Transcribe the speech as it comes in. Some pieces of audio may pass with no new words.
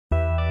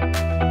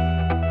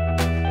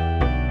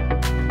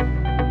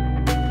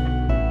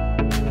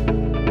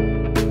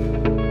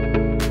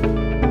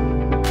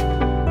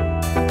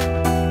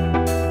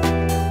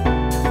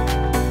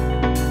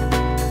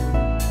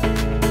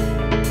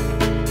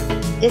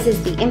This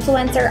is the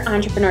Influencer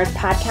Entrepreneurs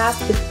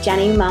Podcast with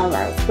Jenny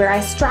Melrose, where I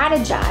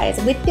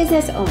strategize with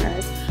business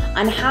owners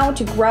on how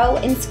to grow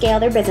and scale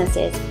their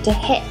businesses to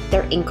hit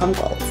their income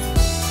goals.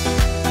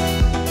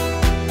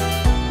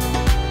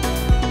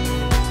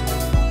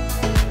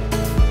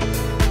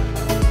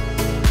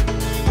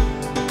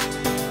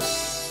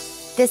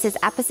 This is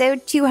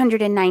episode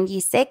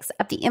 296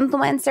 of the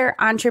Influencer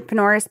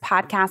Entrepreneurs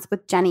Podcast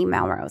with Jenny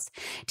Melrose.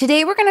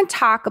 Today, we're going to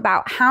talk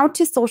about how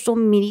to social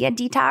media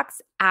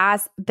detox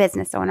as a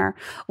business owner.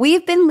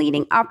 We've been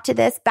leading up to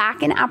this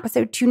back in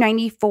episode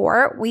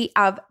 294,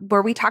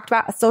 where we talked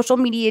about a social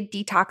media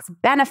detox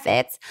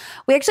benefits.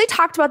 We actually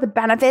talked about the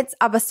benefits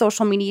of a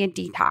social media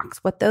detox,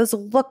 what those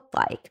look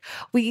like.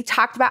 We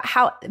talked about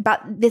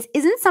this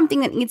isn't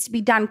something that needs to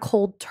be done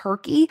cold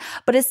turkey,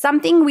 but is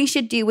something we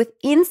should do with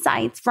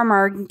insights from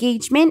our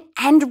engagement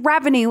and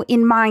revenue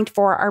in mind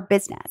for our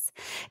business.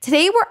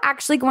 Today, we're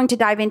actually going to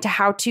dive into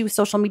how to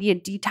social media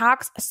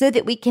detox so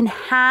that we can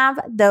have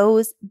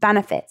those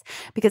benefits.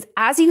 Because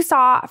as you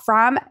saw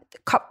from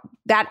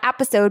that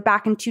episode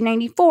back in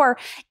 294,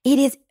 it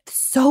is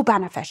so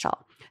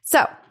beneficial.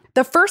 So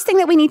the first thing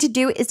that we need to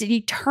do is to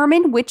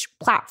determine which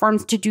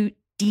platforms to do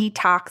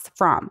detox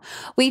from.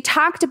 We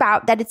talked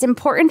about that it's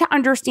important to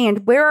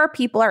understand where our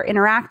people are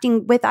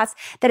interacting with us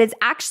that is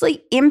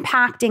actually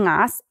impacting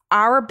us,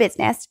 our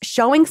business,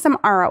 showing some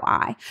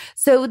ROI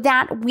so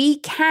that we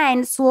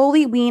can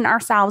slowly wean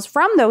ourselves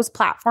from those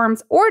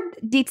platforms or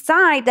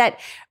decide that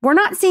we're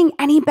not seeing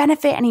any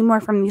benefit anymore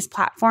from these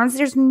platforms.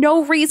 There's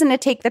no reason to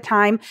take the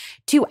time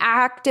to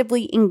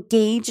actively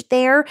engage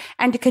there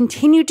and to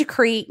continue to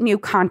create new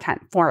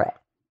content for it.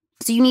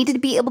 So you need to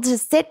be able to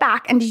sit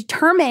back and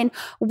determine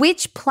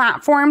which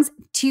platforms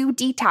to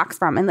detox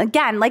from. And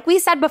again, like we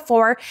said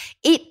before,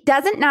 it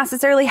doesn't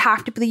necessarily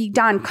have to be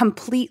done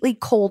completely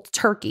cold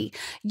turkey.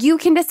 You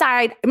can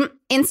decide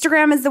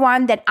Instagram is the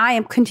one that I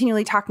am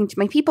continually talking to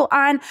my people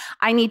on.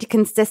 I need to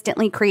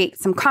consistently create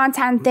some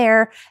content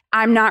there.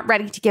 I'm not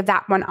ready to give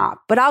that one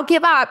up, but I'll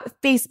give up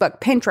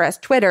Facebook, Pinterest,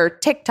 Twitter,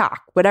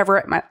 TikTok,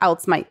 whatever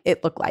else might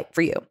it look like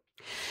for you.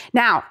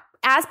 Now,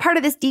 as part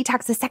of this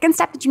detox, the second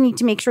step that you need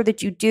to make sure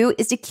that you do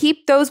is to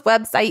keep those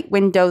website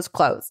windows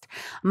closed.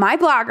 My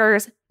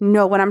bloggers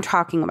know what I'm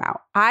talking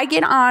about. I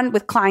get on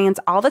with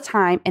clients all the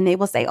time and they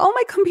will say, oh,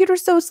 my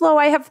computer's so slow.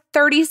 I have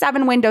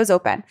 37 windows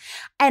open.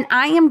 And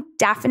I am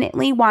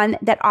definitely one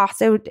that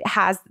also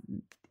that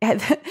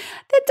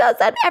does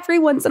that every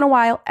once in a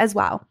while as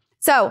well.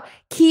 So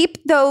keep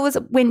those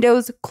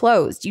windows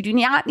closed. You do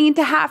not need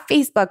to have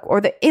Facebook or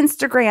the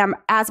Instagram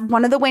as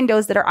one of the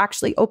windows that are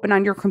actually open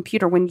on your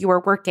computer when you are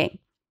working.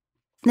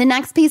 The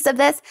next piece of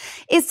this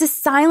is to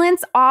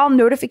silence all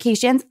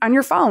notifications on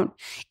your phone.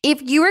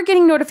 If you are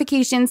getting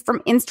notifications from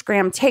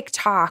Instagram,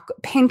 TikTok,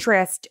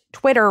 Pinterest,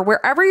 Twitter,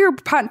 wherever you're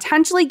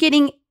potentially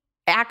getting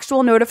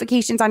actual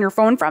notifications on your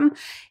phone from,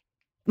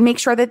 make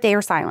sure that they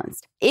are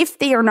silenced if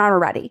they are not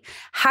already.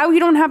 How you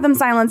don't have them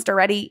silenced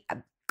already,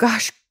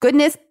 gosh,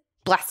 goodness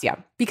bless you,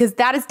 because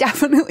that is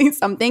definitely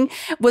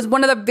was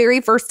one of the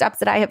very first steps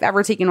that I have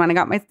ever taken when I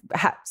got my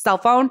cell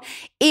phone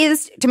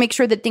is to make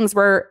sure that things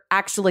were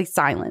actually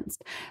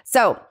silenced.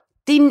 So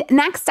the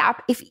next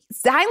step, if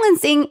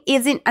silencing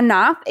isn't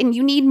enough and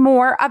you need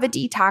more of a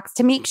detox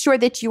to make sure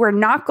that you are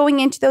not going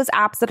into those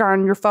apps that are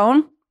on your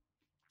phone,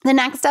 the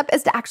next step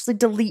is to actually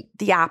delete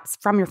the apps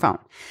from your phone.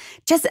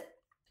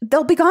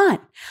 They'll be gone.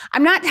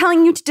 I'm not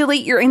telling you to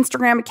delete your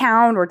Instagram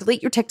account or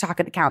delete your TikTok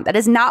account. That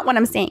is not what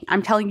I'm saying.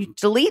 I'm telling you to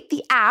delete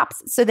the apps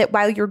so that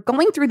while you're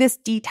going through this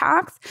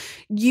detox,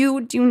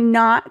 you do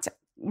not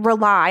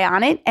rely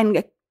on it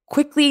and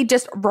quickly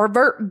just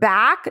revert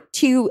back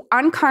to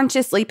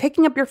unconsciously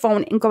picking up your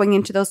phone and going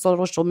into those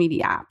social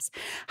media apps.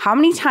 How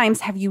many times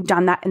have you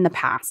done that in the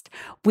past?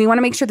 We want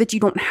to make sure that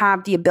you don't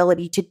have the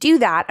ability to do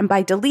that. And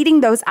by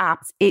deleting those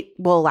apps, it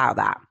will allow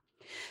that.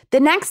 The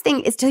next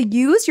thing is to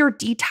use your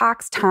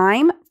detox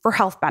time for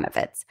health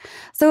benefits.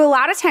 So a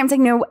lot of times I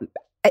know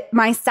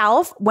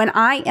myself when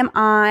I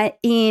am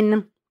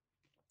in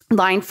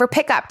line for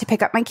pickup to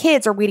pick up my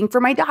kids or waiting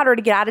for my daughter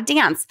to get out of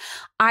dance,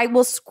 I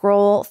will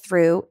scroll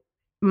through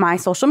my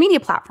social media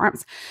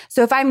platforms.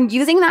 So if I'm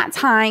using that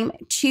time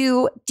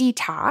to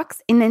detox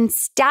and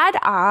instead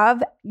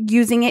of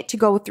using it to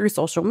go through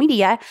social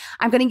media,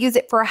 I'm going to use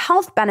it for a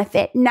health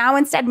benefit. Now,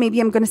 instead, maybe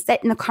I'm going to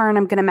sit in the car and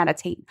I'm going to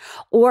meditate,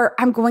 or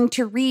I'm going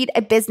to read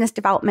a business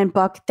development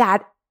book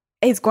that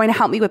is going to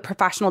help me with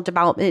professional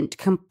development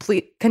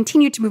to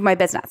continue to move my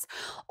business.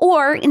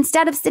 Or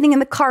instead of sitting in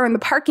the car in the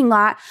parking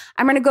lot,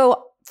 I'm going to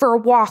go for a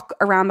walk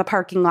around the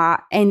parking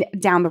lot and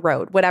down the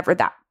road, whatever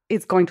that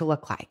is going to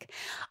look like.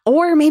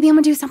 Or maybe I'm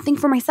going to do something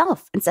for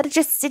myself. Instead of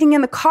just sitting in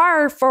the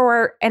car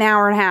for an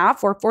hour and a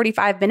half or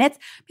 45 minutes,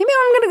 maybe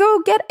I'm going to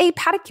go get a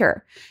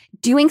pedicure.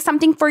 doing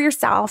something for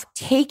yourself,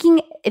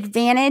 taking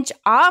advantage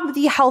of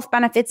the health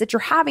benefits that you're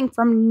having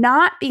from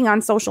not being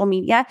on social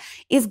media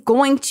is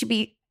going to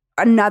be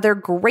another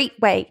great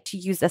way to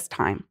use this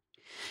time.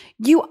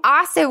 You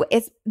also,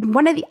 is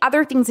one of the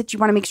other things that you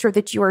want to make sure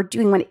that you are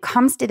doing when it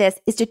comes to this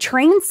is to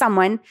train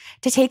someone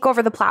to take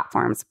over the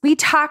platforms. We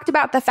talked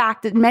about the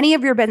fact that many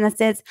of your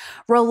businesses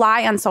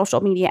rely on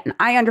social media, and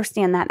I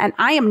understand that. And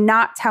I am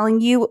not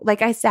telling you,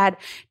 like I said,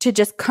 to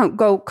just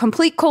go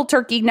complete cold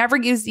turkey, never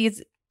use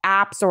these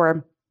apps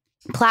or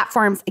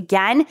platforms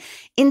again.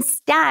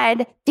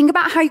 Instead, think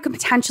about how you can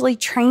potentially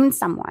train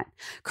someone.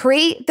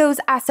 Create those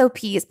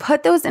SOPs,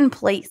 put those in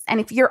place. And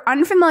if you're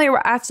unfamiliar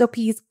with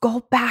SOPs, go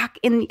back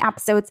in the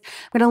episodes.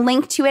 I'm going to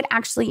link to it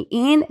actually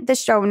in the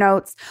show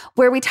notes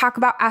where we talk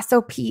about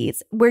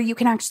SOPs, where you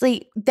can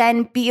actually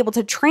then be able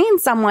to train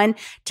someone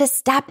to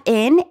step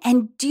in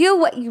and do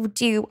what you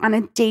do on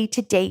a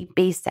day-to-day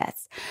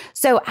basis.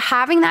 So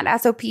having that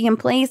SOP in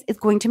place is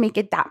going to make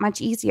it that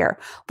much easier.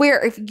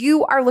 Where if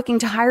you are looking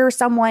to hire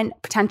someone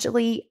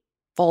potentially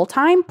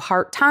full-time,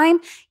 part-time,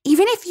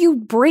 even if you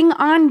bring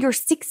on your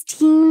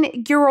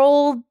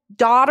 16-year-old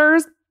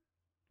daughter's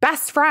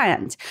best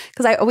friend,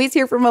 because I always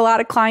hear from a lot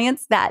of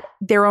clients that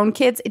their own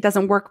kids, it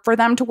doesn't work for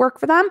them to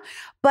work for them,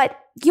 but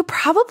you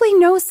probably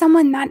know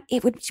someone that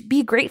it would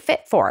be a great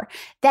fit for,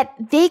 that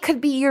they could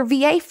be your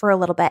VA for a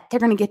little bit. They're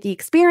going to get the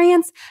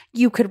experience.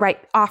 You could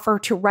offer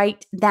to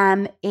write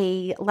them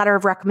a letter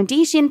of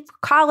recommendation for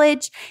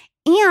college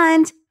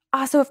and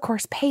also, of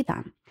course, pay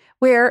them.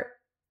 Where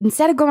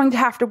instead of going to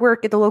have to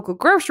work at the local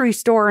grocery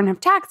store and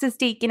have taxes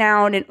taken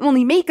out and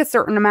only make a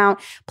certain amount,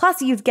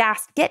 plus use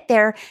gas to get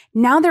there,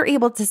 now they're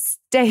able to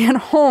stay at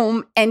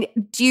home and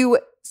do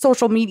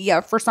social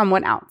media for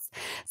someone else.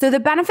 So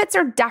the benefits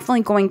are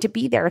definitely going to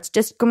be there. It's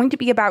just going to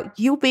be about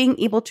you being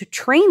able to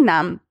train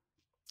them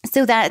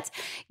so that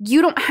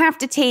you don't have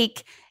to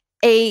take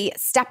a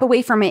step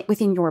away from it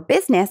within your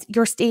business.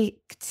 You're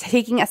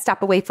taking a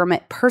step away from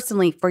it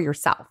personally for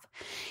yourself.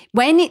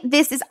 When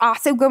this is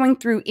also going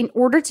through, in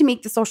order to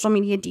make the social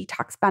media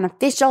detox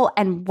beneficial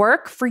and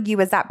work for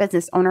you as that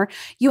business owner,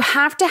 you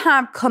have to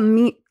have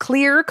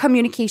clear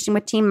communication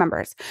with team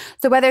members.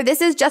 So whether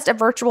this is just a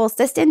virtual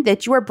assistant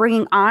that you are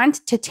bringing on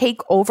to take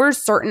over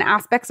certain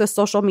aspects of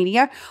social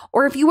media,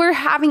 or if you are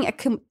having a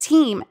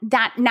team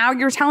that now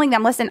you're telling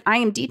them, listen, I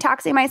am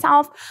detoxing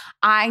myself.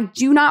 I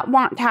do not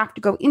want to have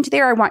to go into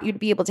there. I want you to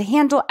be able to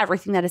handle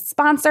everything that is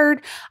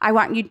sponsored. I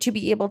want you to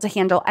be able to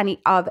handle any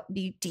of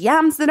the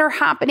DMs that are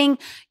happening.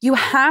 You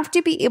have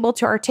to be able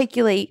to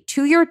articulate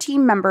to your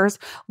team members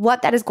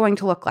what that is going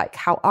to look like,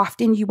 how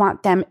often you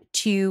want them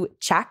to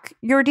check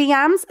your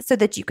DMs so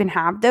that you can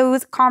have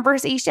those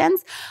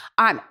conversations.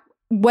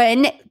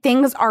 When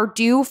things are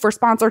due for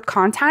sponsored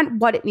content,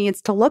 what it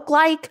needs to look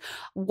like,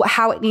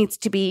 how it needs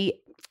to be,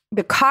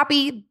 the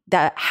copy,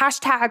 the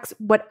hashtags,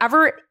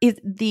 whatever is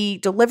the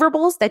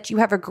deliverables that you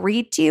have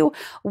agreed to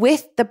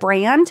with the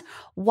brand,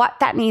 what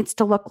that needs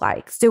to look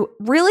like. So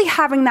really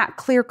having that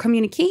clear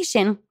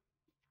communication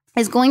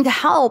is going to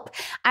help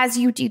as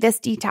you do this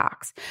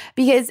detox.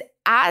 Because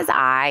as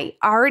I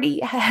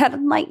already had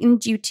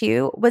enlightened you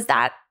to, was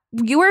that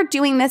you are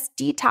doing this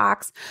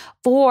detox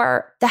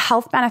for the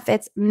health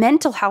benefits,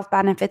 mental health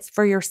benefits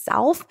for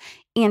yourself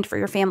and for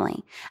your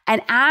family.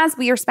 And as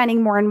we are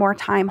spending more and more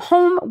time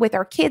home with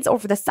our kids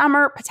over the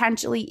summer,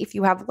 potentially if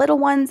you have little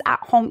ones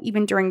at home,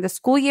 even during the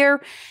school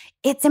year,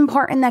 it's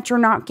important that you're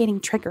not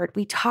getting triggered.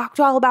 We talked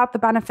all about the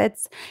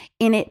benefits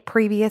in it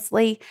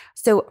previously.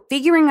 So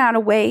figuring out a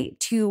way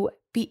to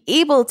be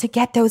able to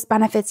get those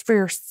benefits for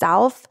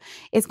yourself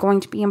is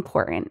going to be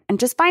important. And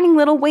just finding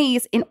little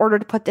ways in order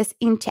to put this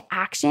into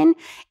action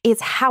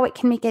is how it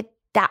can make it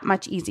that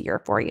much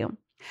easier for you.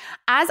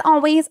 As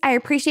always, I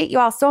appreciate you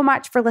all so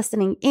much for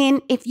listening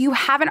in. If you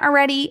haven't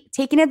already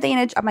taken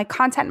advantage of my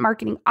content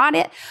marketing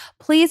audit,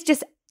 please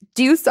just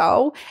do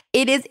so.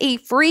 It is a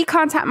free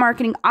content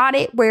marketing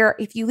audit where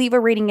if you leave a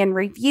rating and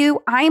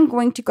review, I am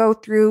going to go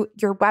through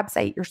your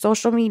website, your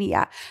social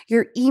media,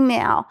 your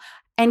email,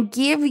 and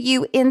give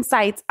you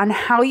insights on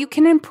how you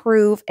can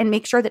improve and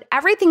make sure that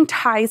everything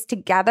ties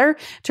together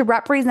to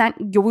represent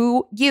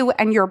you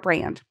and your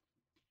brand.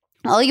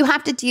 All you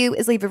have to do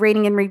is leave a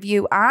rating and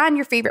review on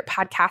your favorite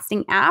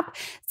podcasting app.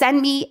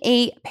 Send me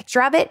a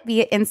picture of it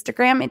via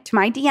Instagram to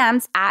my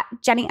DMs at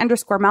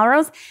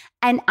Jenny_Melrose,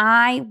 and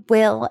I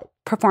will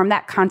perform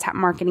that content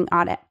marketing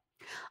audit.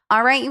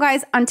 All right, you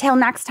guys, until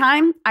next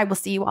time, I will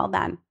see you all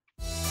then.